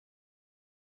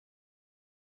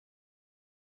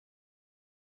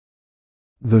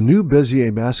The new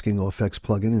Bézier masking effects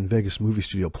plugin in Vegas Movie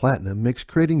Studio Platinum makes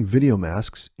creating video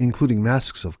masks, including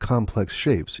masks of complex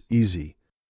shapes, easy.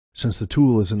 Since the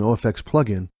tool is an OFX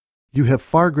plugin, you have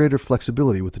far greater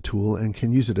flexibility with the tool and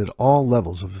can use it at all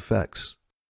levels of effects.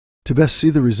 To best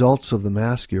see the results of the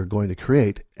mask you're going to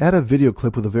create, add a video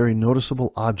clip with a very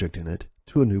noticeable object in it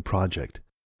to a new project.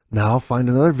 Now find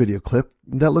another video clip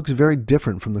that looks very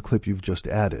different from the clip you've just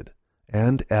added,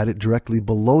 and add it directly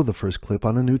below the first clip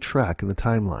on a new track in the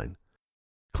timeline.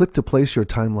 Click to place your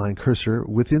timeline cursor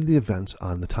within the events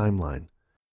on the timeline.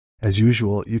 As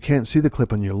usual, you can't see the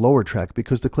clip on your lower track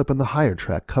because the clip on the higher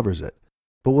track covers it,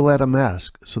 but we'll add a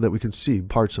mask so that we can see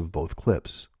parts of both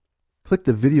clips. Click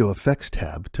the Video Effects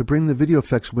tab to bring the Video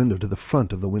Effects window to the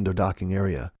front of the window docking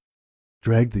area.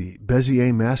 Drag the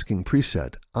Bézier masking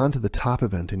preset onto the top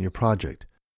event in your project.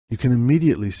 You can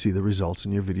immediately see the results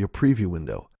in your video preview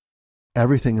window.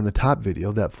 Everything in the top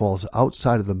video that falls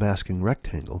outside of the masking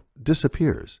rectangle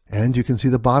disappears, and you can see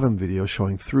the bottom video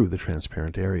showing through the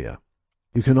transparent area.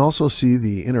 You can also see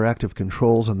the interactive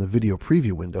controls on the video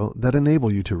preview window that enable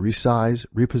you to resize,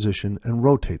 reposition, and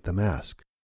rotate the mask.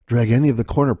 Drag any of the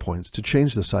corner points to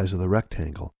change the size of the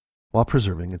rectangle while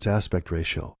preserving its aspect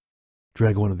ratio.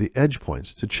 Drag one of the edge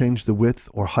points to change the width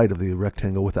or height of the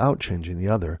rectangle without changing the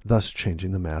other, thus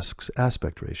changing the mask's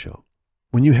aspect ratio.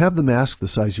 When you have the mask the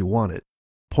size you want it,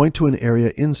 point to an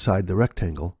area inside the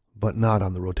rectangle, but not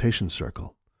on the rotation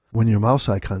circle. When your mouse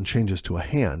icon changes to a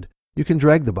hand, you can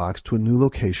drag the box to a new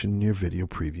location in your video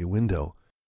preview window.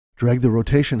 Drag the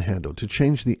rotation handle to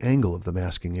change the angle of the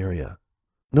masking area.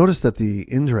 Notice that the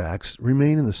interacts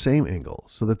remain in the same angle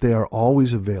so that they are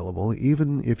always available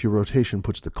even if your rotation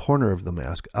puts the corner of the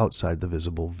mask outside the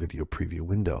visible video preview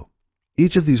window.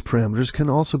 Each of these parameters can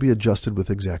also be adjusted with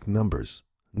exact numbers.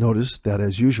 Notice that,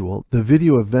 as usual, the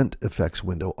Video Event Effects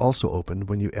window also opened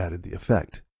when you added the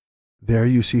effect. There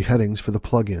you see headings for the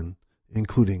plugin,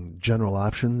 including General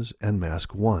Options and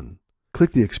Mask 1.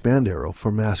 Click the expand arrow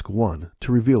for Mask 1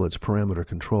 to reveal its parameter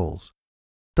controls.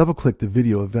 Double-click the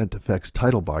Video Event Effects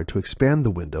title bar to expand the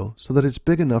window so that it's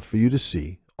big enough for you to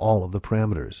see all of the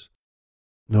parameters.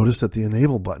 Notice that the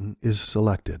Enable button is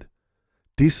selected.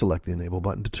 Deselect the Enable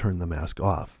button to turn the mask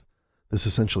off. This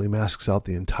essentially masks out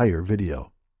the entire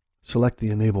video. Select the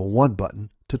Enable 1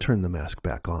 button to turn the mask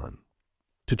back on.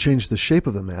 To change the shape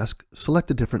of the mask,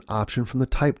 select a different option from the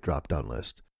Type drop-down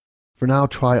list. For now,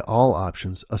 try all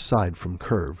options aside from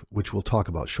Curve, which we'll talk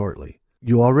about shortly.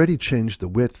 You already changed the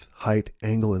width, height,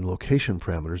 angle, and location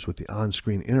parameters with the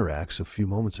on-screen interacts a few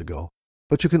moments ago,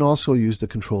 but you can also use the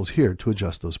controls here to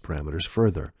adjust those parameters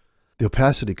further. The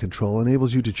opacity control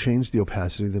enables you to change the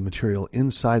opacity of the material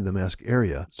inside the mask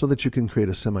area so that you can create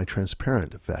a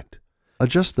semi-transparent effect.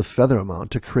 Adjust the feather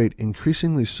amount to create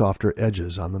increasingly softer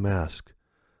edges on the mask.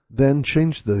 Then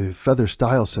change the feather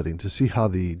style setting to see how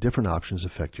the different options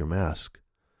affect your mask.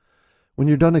 When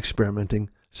you're done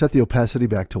experimenting, set the opacity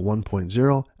back to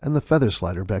 1.0 and the feather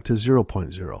slider back to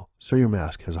 0.0 so your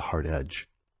mask has a hard edge.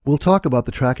 We'll talk about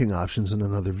the tracking options in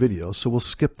another video, so we'll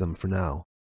skip them for now.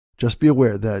 Just be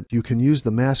aware that you can use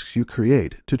the masks you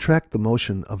create to track the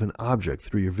motion of an object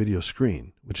through your video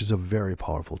screen, which is a very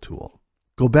powerful tool.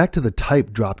 Go back to the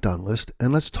Type drop-down list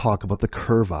and let's talk about the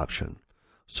Curve option.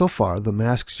 So far, the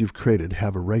masks you've created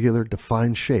have a regular,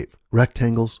 defined shape,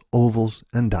 rectangles, ovals,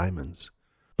 and diamonds.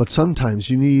 But sometimes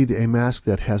you need a mask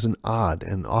that has an odd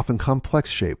and often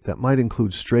complex shape that might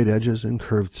include straight edges and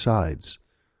curved sides.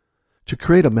 To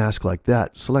create a mask like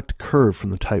that, select Curve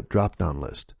from the Type drop-down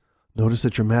list. Notice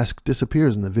that your mask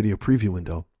disappears in the video preview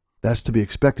window. That's to be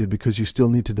expected because you still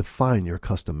need to define your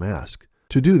custom mask.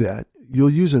 To do that, you'll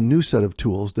use a new set of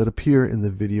tools that appear in the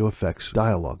Video Effects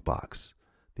dialog box,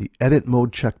 the Edit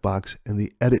Mode checkbox and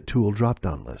the Edit Tool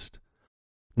drop-down list.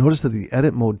 Notice that the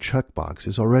Edit Mode checkbox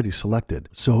is already selected,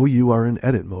 so you are in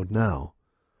Edit mode now.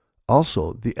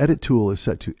 Also, the Edit tool is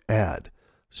set to Add,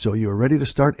 so you are ready to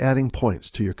start adding points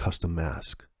to your custom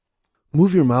mask.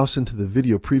 Move your mouse into the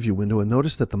video preview window and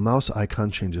notice that the mouse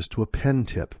icon changes to a pen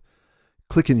tip.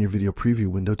 Click in your video preview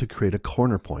window to create a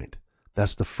corner point.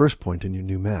 That's the first point in your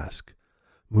new mask.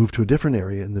 Move to a different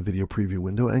area in the video preview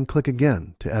window and click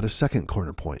again to add a second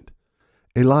corner point.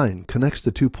 A line connects the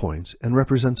 2 points and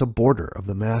represents a border of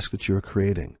the mask that you are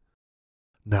creating.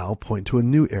 Now point to a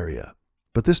new area,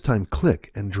 but this time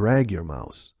click and drag your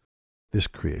mouse. This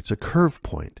creates a curve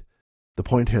point. The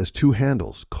point has 2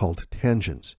 handles called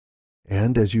tangents,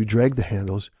 and as you drag the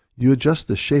handles, you adjust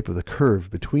the shape of the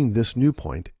curve between this new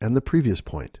point and the previous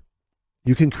point.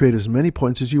 You can create as many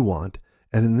points as you want,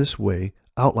 and in this way,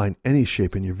 outline any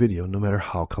shape in your video no matter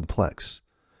how complex.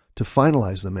 To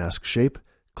finalize the mask shape,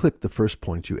 click the first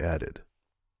point you added.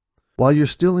 While you're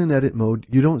still in edit mode,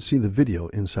 you don't see the video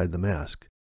inside the mask.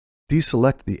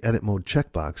 Deselect the edit mode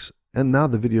checkbox, and now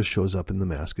the video shows up in the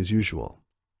mask as usual.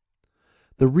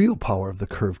 The real power of the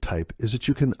curve type is that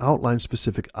you can outline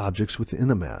specific objects within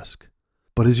a mask.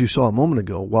 But as you saw a moment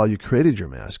ago, while you created your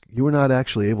mask, you were not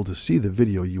actually able to see the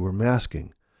video you were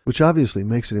masking, which obviously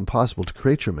makes it impossible to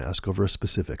create your mask over a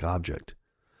specific object.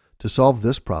 To solve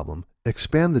this problem,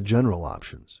 expand the general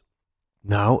options.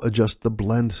 Now adjust the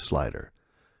blend slider.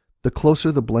 The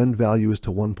closer the blend value is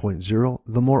to 1.0,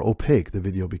 the more opaque the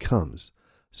video becomes.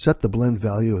 Set the blend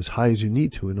value as high as you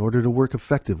need to in order to work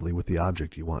effectively with the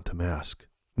object you want to mask.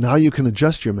 Now you can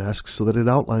adjust your mask so that it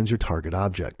outlines your target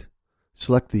object.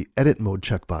 Select the Edit Mode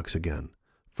checkbox again.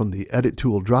 From the Edit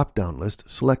Tool drop-down list,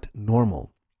 select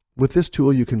Normal. With this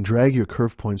tool, you can drag your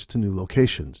curve points to new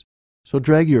locations. So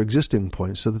drag your existing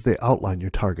points so that they outline your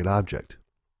target object.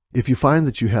 If you find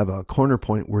that you have a corner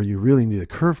point where you really need a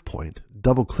curve point,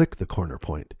 double-click the corner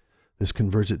point. This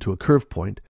converts it to a curve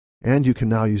point, and you can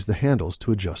now use the handles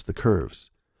to adjust the curves.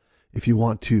 If you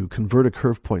want to convert a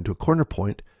curve point to a corner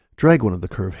point, drag one of the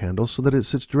curve handles so that it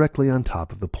sits directly on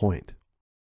top of the point.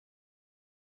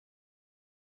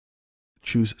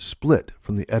 Choose Split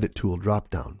from the Edit Tool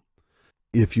drop-down.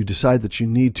 If you decide that you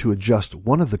need to adjust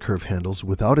one of the curve handles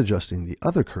without adjusting the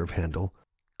other curve handle,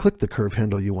 click the curve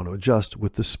handle you want to adjust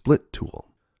with the Split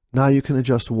tool. Now you can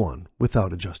adjust one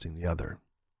without adjusting the other.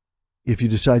 If you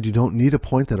decide you don't need a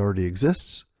point that already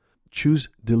exists, choose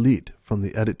Delete from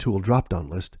the Edit Tool drop-down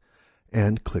list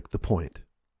and click the point.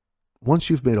 Once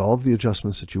you've made all of the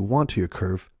adjustments that you want to your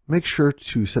curve, make sure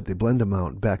to set the blend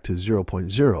amount back to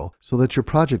 0.0 so that your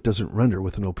project doesn't render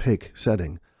with an opaque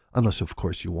setting, unless of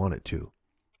course you want it to.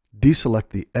 Deselect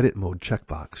the Edit Mode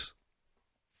checkbox.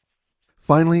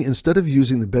 Finally, instead of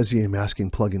using the Bézier masking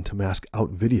plugin to mask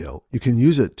out video, you can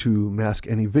use it to mask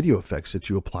any video effects that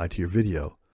you apply to your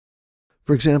video.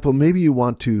 For example, maybe you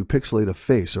want to pixelate a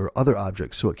face or other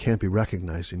objects so it can't be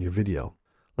recognized in your video.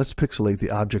 Let's pixelate the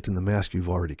object in the mask you've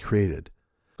already created.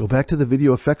 Go back to the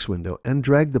Video Effects window and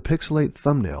drag the Pixelate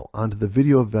thumbnail onto the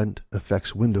Video Event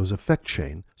Effects window's effect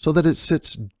chain so that it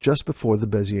sits just before the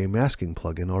Bézier masking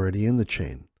plugin already in the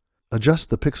chain.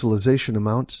 Adjust the pixelization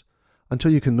amounts until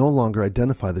you can no longer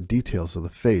identify the details of the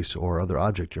face or other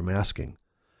object you're masking.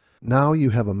 Now you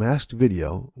have a masked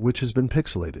video which has been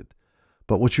pixelated,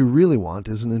 but what you really want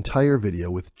is an entire video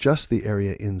with just the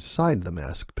area inside the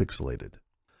mask pixelated.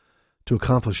 To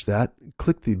accomplish that,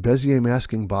 click the Bézier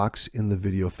masking box in the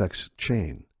Video Effects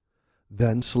chain.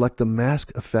 Then select the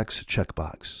Mask Effects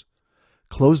checkbox.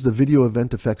 Close the Video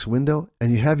Event Effects window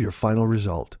and you have your final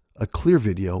result, a clear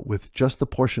video with just the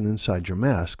portion inside your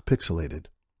mask pixelated.